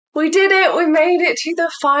We did it! We made it to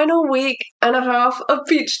the final week and a half of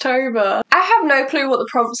Peachtober. I have no clue what the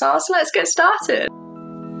prompts are, so let's get started.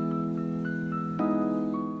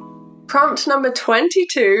 Prompt number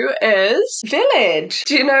 22 is village.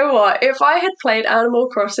 Do you know what? If I had played Animal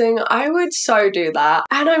Crossing, I would so do that.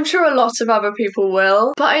 And I'm sure a lot of other people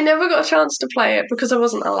will, but I never got a chance to play it because I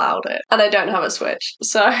wasn't allowed it. And I don't have a Switch.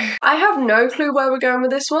 So I have no clue where we're going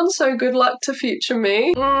with this one, so good luck to future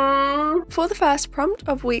me. For the first prompt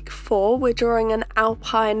of week 4, we're drawing an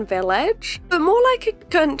alpine village, but more like a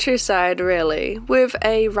countryside really, with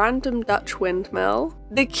a random Dutch windmill.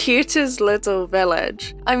 The cutest little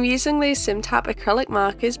village. I'm using these SimTap acrylic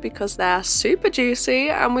markers because they're super juicy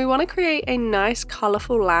and we want to create a nice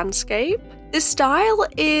colourful landscape. The style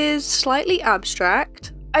is slightly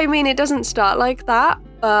abstract. I mean, it doesn't start like that,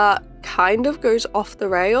 but kind of goes off the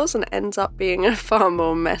rails and ends up being a far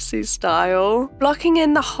more messy style. Blocking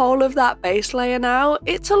in the whole of that base layer now,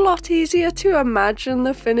 it's a lot easier to imagine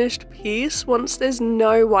the finished piece once there's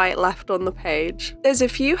no white left on the page. There's a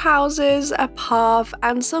few houses, a path,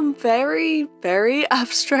 and some very, very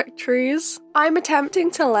abstract trees. I'm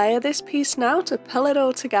attempting to layer this piece now to pull it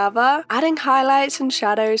all together, adding highlights and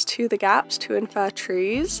shadows to the gaps to infer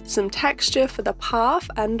trees, some texture for the path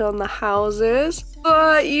and on the houses.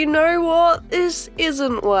 But you know what? This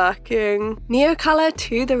isn't working. Neocolour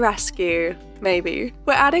to the rescue. Maybe.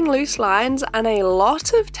 We're adding loose lines and a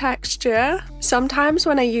lot of texture. Sometimes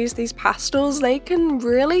when I use these pastels, they can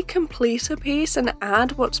really complete a piece and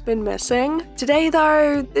add what's been missing. Today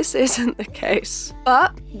though, this isn't the case.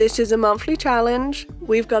 But this is a monthly challenge.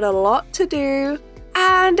 We've got a lot to do.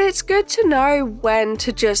 And it's good to know when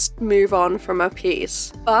to just move on from a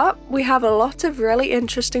piece. But we have a lot of really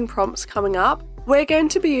interesting prompts coming up. We're going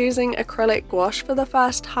to be using acrylic gouache for the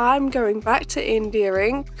first time, going back to India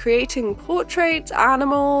ink, creating portraits,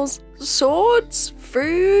 animals, swords,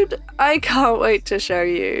 food. I can't wait to show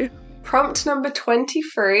you. Prompt number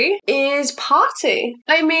 23 is party.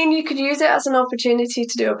 I mean, you could use it as an opportunity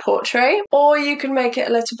to do a portrait, or you could make it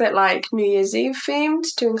a little bit like New Year's Eve themed,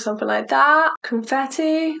 doing something like that.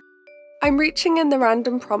 Confetti. I'm reaching in the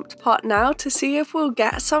random prompt pot now to see if we'll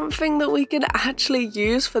get something that we can actually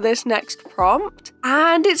use for this next prompt.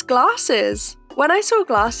 And it's glasses. When I saw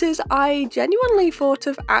glasses, I genuinely thought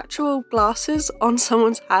of actual glasses on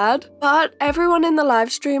someone's head, but everyone in the live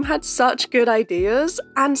stream had such good ideas,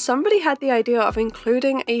 and somebody had the idea of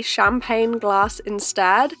including a champagne glass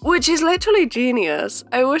instead, which is literally genius.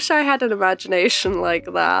 I wish I had an imagination like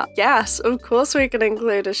that. Yes, of course we can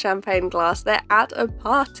include a champagne glass. They're at a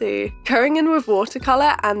party. Going in with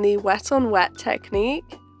watercolor and the wet on wet technique,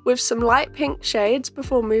 with some light pink shades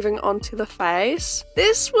before moving on to the face.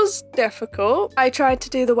 This was difficult. I tried to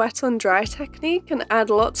do the wet on dry technique and add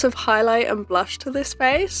lots of highlight and blush to this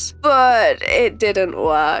face, but it didn't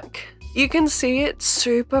work. You can see it's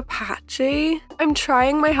super patchy. I'm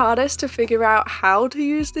trying my hardest to figure out how to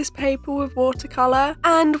use this paper with watercolor,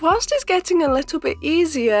 and whilst it's getting a little bit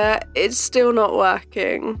easier, it's still not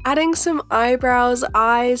working. Adding some eyebrows,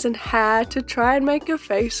 eyes, and hair to try and make a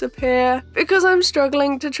face appear, because I'm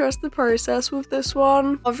struggling to trust the process with this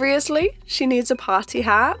one. Obviously, she needs a party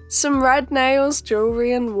hat, some red nails,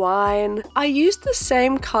 jewelry, and wine. I used the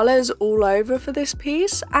same colors all over for this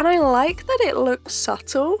piece, and I like that it looks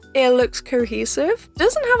subtle. It looks cohesive.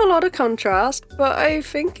 Doesn't have a lot of contrast, but I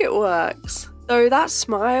think it works. Though that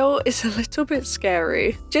smile is a little bit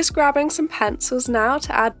scary. Just grabbing some pencils now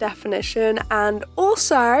to add definition, and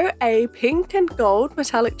also a pink and gold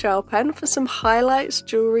metallic gel pen for some highlights,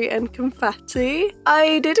 jewelry, and confetti.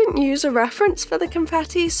 I didn't use a reference for the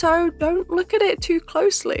confetti, so don't look at it too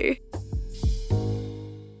closely.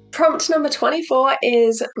 Prompt number 24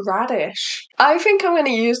 is radish. I think I'm going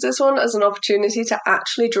to use this one as an opportunity to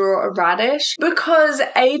actually draw a radish, because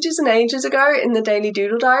ages and ages ago in the daily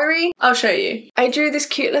doodle diary, I'll show you, I drew this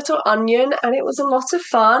cute little onion and it was a lot of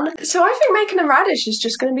fun. So I think making a radish is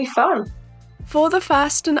just going to be fun. For the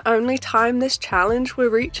first and only time this challenge, we're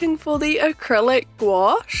reaching for the acrylic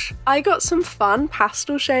gouache. I got some fun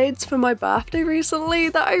pastel shades for my birthday recently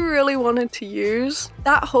that I really wanted to use.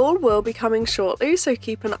 That haul will be coming shortly, so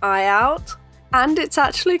keep an eye out. And it's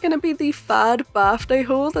actually going to be the 3rd birthday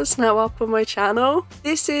haul that's now up on my channel.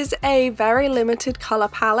 This is a very limited colour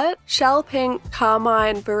palette: shell pink,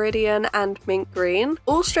 carmine, viridian, and mint green,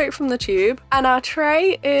 all straight from the tube. And our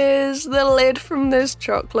tray is the lid from this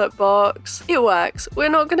chocolate box. It works. We're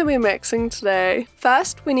not going to be mixing today.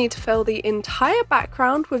 First, we need to fill the entire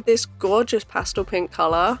background with this gorgeous pastel pink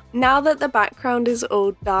colour. Now that the background is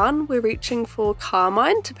all done, we're reaching for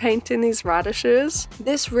carmine to paint in these radishes.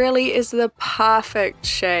 This really is the perfect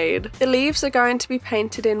shade. The leaves are going to be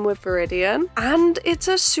painted in with Viridian, and it's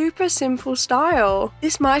a super simple style.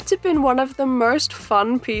 This might have been one of the most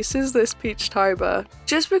fun pieces this Peachtober,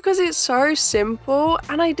 just because it's so simple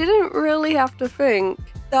and I didn't really have to think.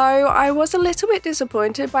 Though I was a little bit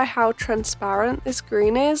disappointed by how transparent this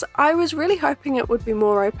green is. I was really hoping it would be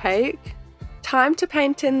more opaque. Time to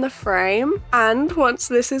paint in the frame, and once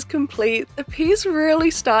this is complete, the piece really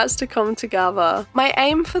starts to come together. My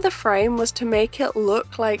aim for the frame was to make it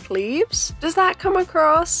look like leaves. Does that come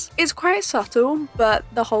across? It's quite subtle, but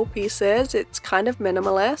the whole piece is. It's kind of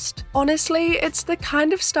minimalist. Honestly, it's the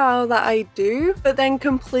kind of style that I do, but then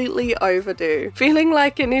completely overdo. Feeling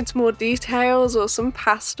like it needs more details or some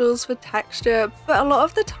pastels for texture, but a lot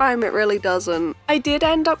of the time it really doesn't. I did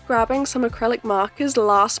end up grabbing some acrylic markers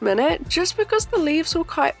last minute, just because the leaves were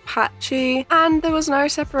quite patchy and there was no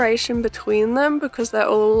separation between them because they're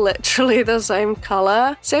all literally the same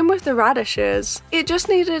colour. Same with the radishes. It just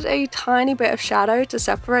needed a tiny bit of shadow to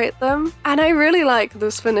separate them, and I really like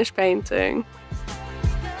this finished painting.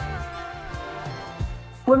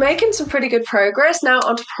 We're making some pretty good progress. Now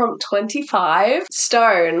onto prompt 25.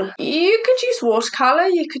 Stone. You could use watercolor.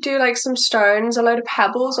 You could do like some stones, a load of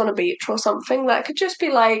pebbles on a beach or something. That could just be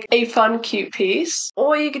like a fun, cute piece.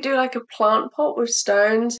 Or you could do like a plant pot with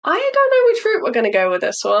stones. I don't know which route we're going to go with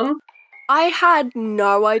this one. I had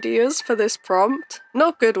no ideas for this prompt.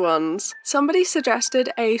 Not good ones. Somebody suggested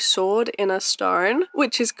a sword in a stone,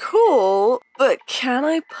 which is cool, but can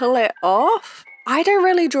I pull it off? I don't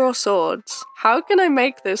really draw swords. How can I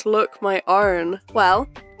make this look my own? Well,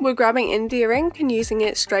 we're grabbing India ink and using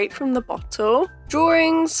it straight from the bottle,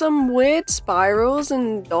 drawing some weird spirals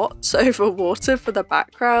and dots over water for the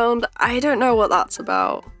background. I don't know what that's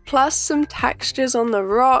about. Plus some textures on the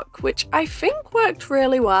rock, which I think worked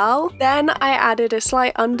really well. Then I added a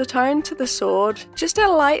slight undertone to the sword, just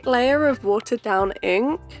a light layer of watered down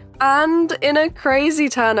ink. And in a crazy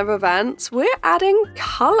turn of events, we're adding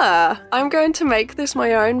colour. I'm going to make this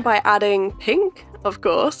my own by adding pink, of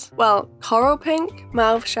course. Well, coral pink,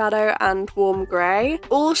 mauve shadow, and warm grey.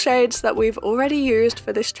 All shades that we've already used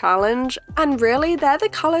for this challenge. And really, they're the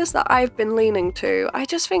colours that I've been leaning to. I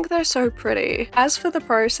just think they're so pretty. As for the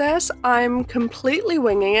process, I'm completely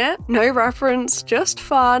winging it. No reference, just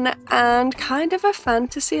fun, and kind of a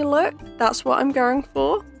fantasy look. That's what I'm going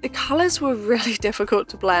for. The colours were really difficult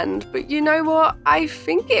to blend, but you know what? I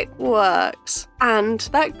think it works. And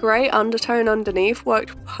that grey undertone underneath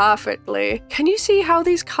worked perfectly. Can you see how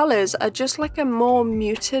these colours are just like a more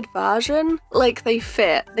muted version? Like they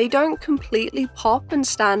fit. They don't completely pop and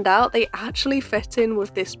stand out. They actually fit in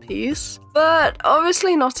with this piece. But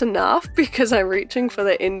obviously not enough because I'm reaching for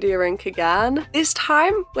the India ink again. This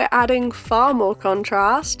time we're adding far more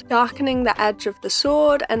contrast, darkening the edge of the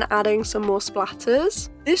sword and adding some more splatters.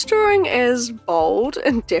 This drawing is bold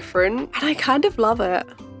and different, and I kind of love it.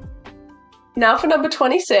 Now for number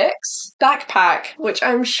 26, backpack, which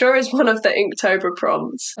I'm sure is one of the Inktober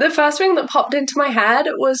prompts. The first thing that popped into my head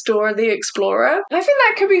was Dora the Explorer. I think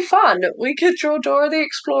that could be fun. We could draw Dora the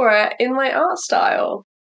Explorer in my art style.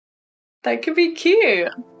 That could be cute.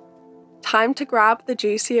 Time to grab the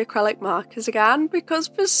juicy acrylic markers again, because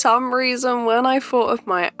for some reason when I thought of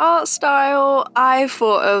my art style, I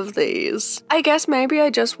thought of these. I guess maybe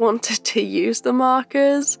I just wanted to use the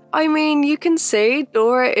markers. I mean, you can see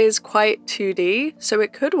Dora is quite 2D, so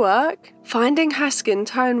it could work. Finding her skin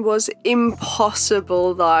tone was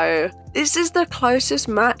impossible though. This is the closest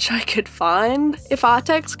match I could find. If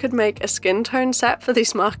Artex could make a skin tone set for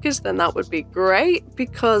these markers, then that would be great,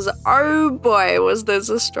 because oh boy was this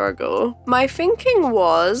a struggle. My thinking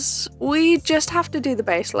was, we just have to do the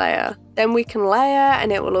base layer. Then we can layer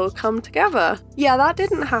and it will all come together. Yeah, that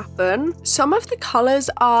didn't happen. Some of the colours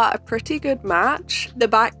are a pretty good match. The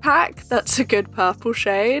backpack, that's a good purple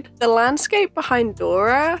shade. The landscape behind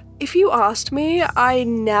Dora, if you asked me, I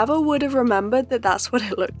never would have remembered that that's what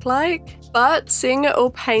it looked like. But seeing it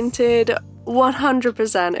all painted,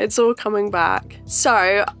 100%, it's all coming back.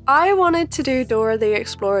 So I wanted to do Dora the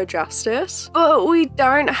Explorer justice, but we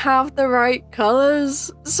don't have the right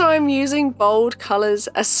colours, so I'm using bold colours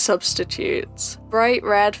as substitutes. Bright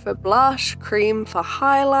red for blush, cream for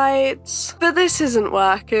highlights. But this isn't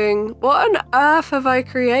working. What on earth have I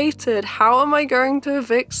created? How am I going to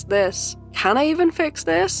fix this? Can I even fix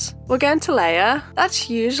this? We're going to layer. That's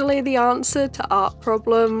usually the answer to art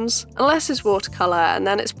problems, unless it's watercolor, and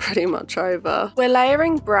then it's pretty much over. We're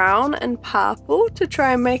layering brown and purple to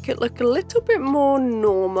try and make it look a little bit more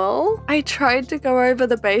normal. I tried to go over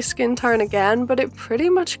the base skin tone again, but it pretty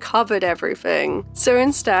much covered everything. So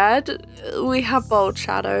instead, we have bold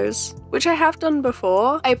shadows. which I have done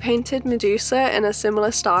before. I painted Medusa in a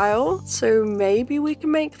similar style, so maybe we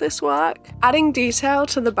can make this work. Adding detail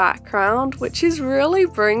to the background, which is really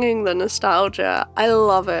bringing the nostalgia. I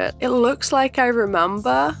love it. It looks like I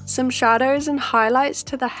remember. Some shadows and highlights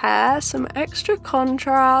to the hair, some extra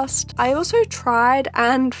contrast. I also tried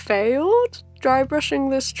and failed dry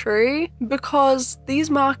brushing this tree because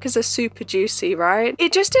these markers are super juicy, right?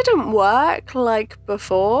 It just didn't work like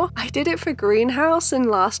before. I did it for greenhouse in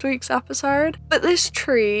last week's episode, but this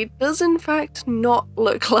tree does in fact not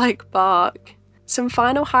look like bark. Some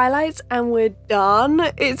final highlights and we're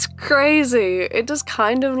done. It's crazy. It does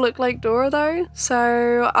kind of look like Dora though,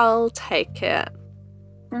 so I'll take it.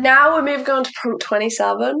 Now we're moving on to prompt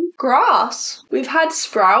 27. Grass. We've had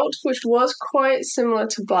sprout, which was quite similar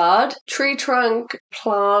to bud. Tree trunk,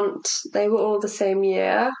 plant, they were all the same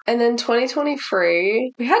year. And then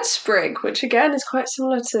 2023, we had sprig, which again is quite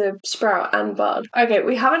similar to sprout and bud. Okay,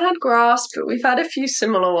 we haven't had grass, but we've had a few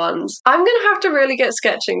similar ones. I'm gonna have to really get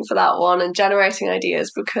sketching for that one and generating ideas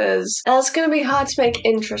because that's gonna be hard to make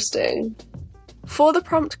interesting. For the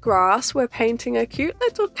prompt grass, we're painting a cute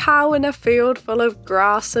little cow in a field full of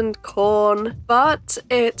grass and corn, but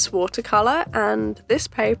it's watercolor and this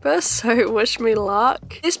paper, so wish me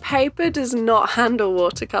luck. This paper does not handle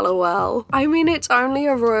watercolor well. I mean, it's only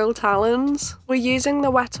a Royal Talons. We're using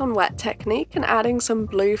the wet on wet technique and adding some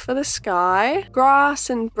blue for the sky, grass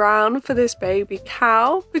and brown for this baby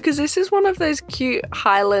cow, because this is one of those cute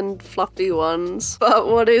Highland fluffy ones. But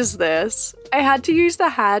what is this? I had to use the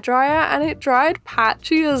hairdryer and it dried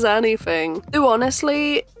patchy as anything. Though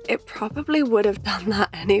honestly, it probably would have done that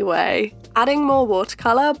anyway. Adding more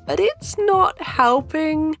watercolor, but it's not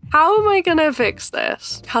helping. How am I gonna fix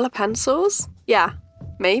this? Color pencils? Yeah,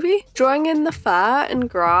 maybe. Drawing in the fur and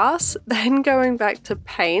grass, then going back to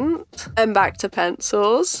paint and back to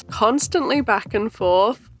pencils, constantly back and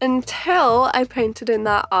forth until I painted in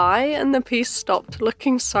that eye and the piece stopped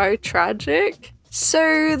looking so tragic.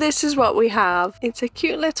 So this is what we have. It's a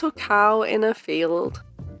cute little cow in a field.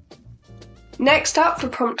 Next up for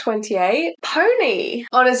prompt 28, pony.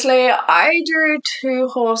 Honestly, I drew 2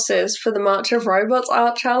 horses for the March of Robots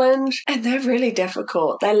art challenge, and they're really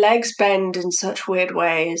difficult. Their legs bend in such weird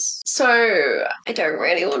ways. So I don't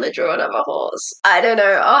really want to draw another horse. I don't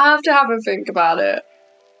know, I'll have to have a think about it.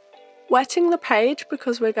 Wetting the page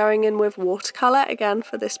because we're going in with watercolor again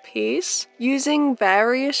for this piece, using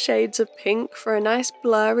various shades of pink for a nice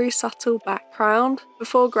blurry subtle background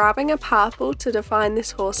before grabbing a purple to define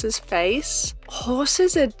this horse's face.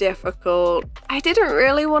 Horses are difficult. I didn't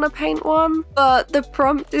really want to paint one, but the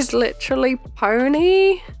prompt is literally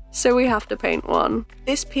pony, so we have to paint one.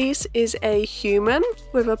 This piece is a human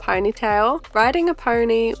with a ponytail, riding a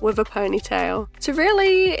pony with a ponytail. So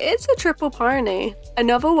really, it's a triple pony.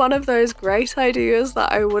 Another one of those great ideas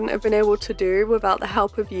that I wouldn't have been able to do without the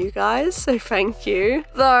help of you guys, so thank you.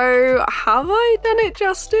 Though, have I done it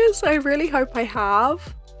justice? I really hope I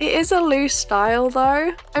have. It is a loose style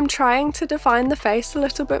though. I'm trying to define the face a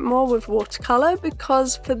little bit more with watercolor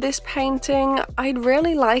because for this painting, I'd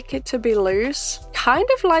really like it to be loose, kind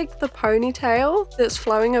of like the ponytail that's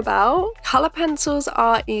flowing about. Color pencils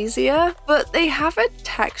are easier, but they have a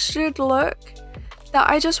textured look that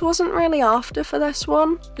I just wasn't really after for this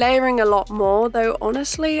one. Layering a lot more, though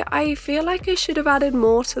honestly, I feel like I should have added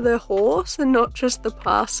more to the horse and not just the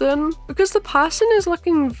person, because the person is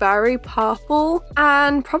looking very purple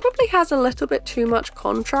and probably has a little bit too much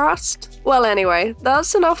contrast. Well anyway,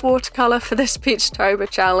 that's enough watercolor for this Peachtober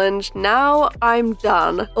challenge. Now I'm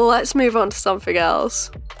done. Let's move on to something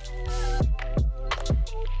else.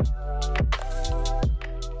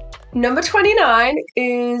 Number 29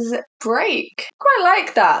 is break. Quite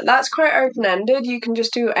like that. That's quite open-ended. You can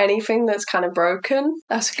just do anything that's kind of broken.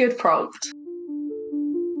 That's a good prompt.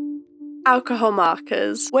 Alcohol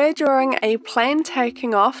markers. We're drawing a plane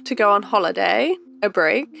taking off to go on holiday, a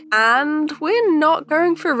break, and we're not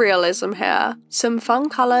going for realism here. Some fun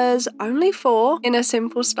colours, only 4, in a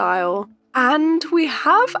simple style. And we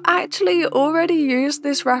have actually already used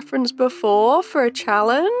this reference before for a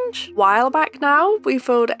challenge. A while back now, we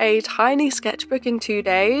filled a tiny sketchbook in 2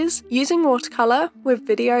 days using watercolor with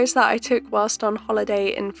videos that I took whilst on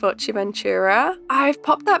holiday in Fuerteventura. I've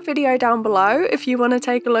popped that video down below if you want to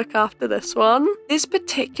take a look after this one. This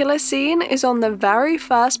particular scene is on the very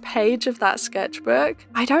first page of that sketchbook.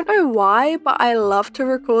 I don't know why, but I love to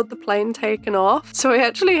record the plane taken off, so I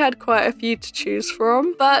actually had quite a few to choose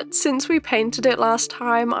from. But since we painted it last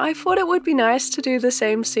time, I thought it would be nice to do the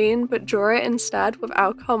same scene but draw it instead with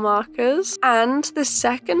alcohol markers. And the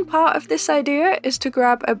second part of this idea is to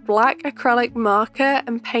grab a black acrylic marker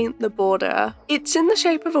and paint the border. It's in the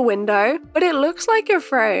shape of a window, but it looks like a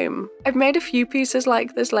frame. I've made a few pieces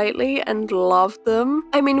like this lately and loved them.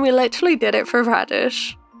 I mean, we literally did it for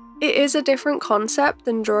Radish. It is a different concept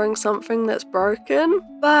than drawing something that's broken,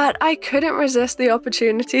 but I couldn't resist the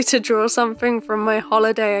opportunity to draw something from my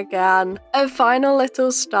holiday again. A final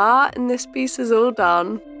little start and this piece is all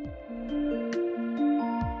done.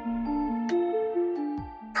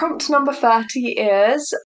 Prompt number 30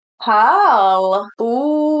 is Pearl.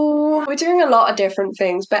 Ooh, we're doing a lot of different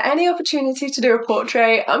things, but any opportunity to do a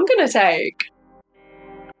portrait, I'm gonna take.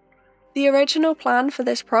 The original plan for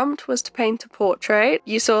this prompt was to paint a portrait,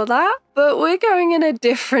 you saw that? But we're going in a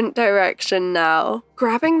different direction now.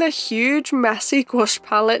 Grabbing the huge messy gouache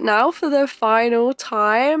palette now for the final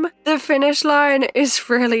time. The finish line is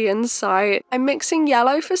really in sight. I'm mixing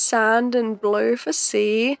yellow for sand and blue for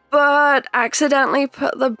sea, but accidentally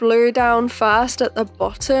put the blue down first at the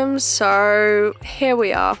bottom, so here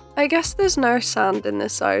we are. I guess there's no sand in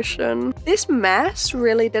this ocean. This mess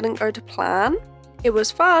really didn't go to plan. It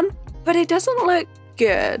was fun, but it doesn't look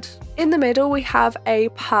good. In the middle we have a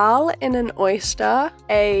pearl in an oyster,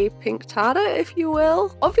 a pink tartar if you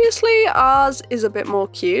will. Obviously ours is a bit more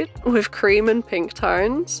cute with cream and pink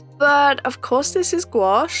tones, but of course this is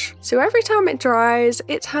gouache, so every time it dries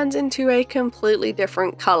it turns into a completely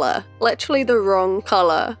different colour, literally the wrong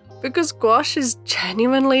colour, because gouache is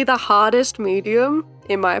genuinely the hardest medium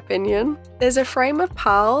in my opinion. There's a frame of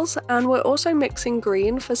pearls and we're also mixing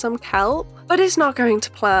green for some kelp, but it's not going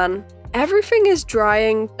to plan. Everything is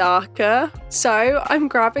drying darker, so I'm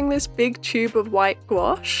grabbing this big tube of white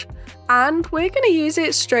gouache and we're going to use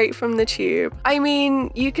it straight from the tube. I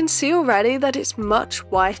mean, you can see already that it's much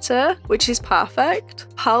whiter, which is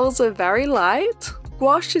perfect. Pearls are very light.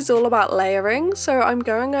 Gouache is all about layering, so I'm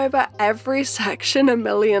going over every section a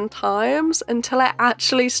million times until it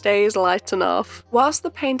actually stays light enough. Whilst the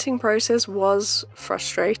painting process was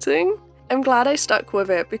frustrating, I'm glad I stuck with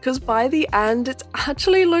it because by the end it's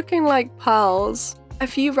actually looking like pearls. A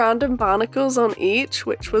few random barnacles on each,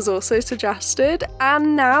 which was also suggested,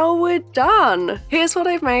 and now we're done! Here's what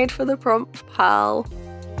I've made for the prompt pearl.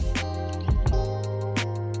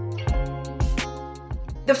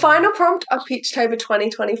 The final prompt of Peachtober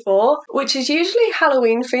 2024, which is usually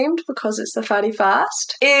Halloween themed because it's the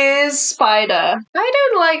 31st, is spider. I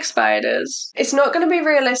don't like spiders. It's not going to be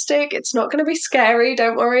realistic, it's not going to be scary,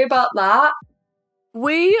 don't worry about that.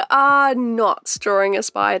 We are not drawing a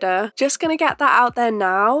spider. Just gonna get that out there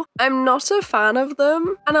now. I'm not a fan of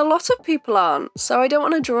them, and a lot of people aren't, so I don't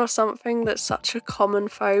want to draw something that's such a common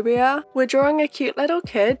phobia. We're drawing a cute little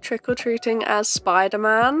kid trick-or-treating as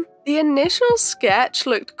Spider-Man. The initial sketch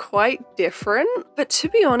looked quite different, but to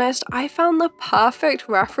be honest, I found the perfect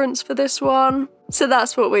reference for this one. So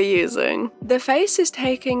that's what we're using. The face is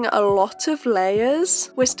taking a lot of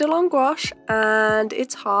layers. We're still on gouache and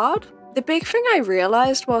it's hard. The big thing I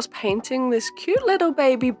realized whilst painting this cute little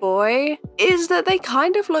baby boy is that they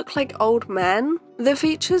kind of look like old men. The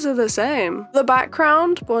features are the same. The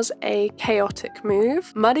background was a chaotic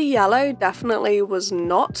move. Muddy yellow definitely was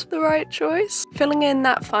not the right choice. Filling in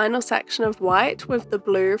that final section of white with the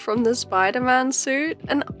blue from the Spider-Man suit,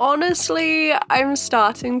 and honestly, I'm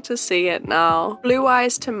starting to see it now. Blue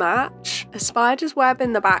eyes to match, a spider's web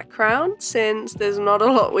in the background since there's not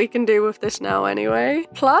a lot we can do with this now anyway.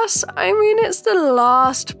 Plus, I mean, it's the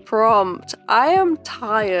last prompt. I am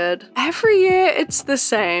tired. Every year it's the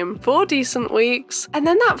same. 4 decent weeks. And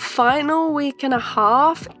then that final week and a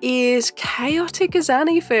half is chaotic as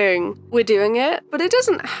anything. We're doing it, but it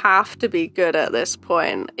doesn't have to be good at this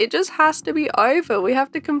point. It just has to be over. We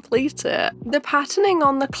have to complete it. The patterning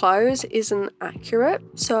on the clothes isn't accurate,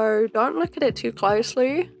 so don't look at it too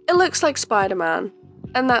closely. It looks like Spider-Man,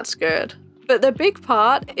 and that's good. But the big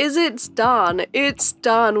part is it's done. It's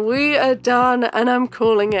done. We are done, and I'm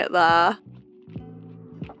calling it there.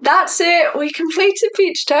 That's it, we completed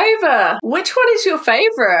Peachtober. Which one is your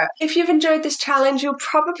favourite? If you've enjoyed this challenge, you'll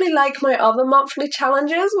probably like my other monthly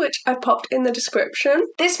challenges, which I popped in the description.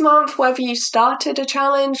 This month, whether you started a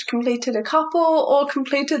challenge, completed a couple, or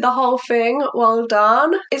completed the whole thing, well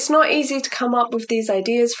done. It's not easy to come up with these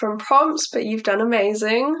ideas from prompts, but you've done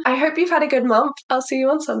amazing. I hope you've had a good month. I'll see you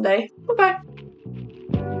on Sunday. Bye-bye.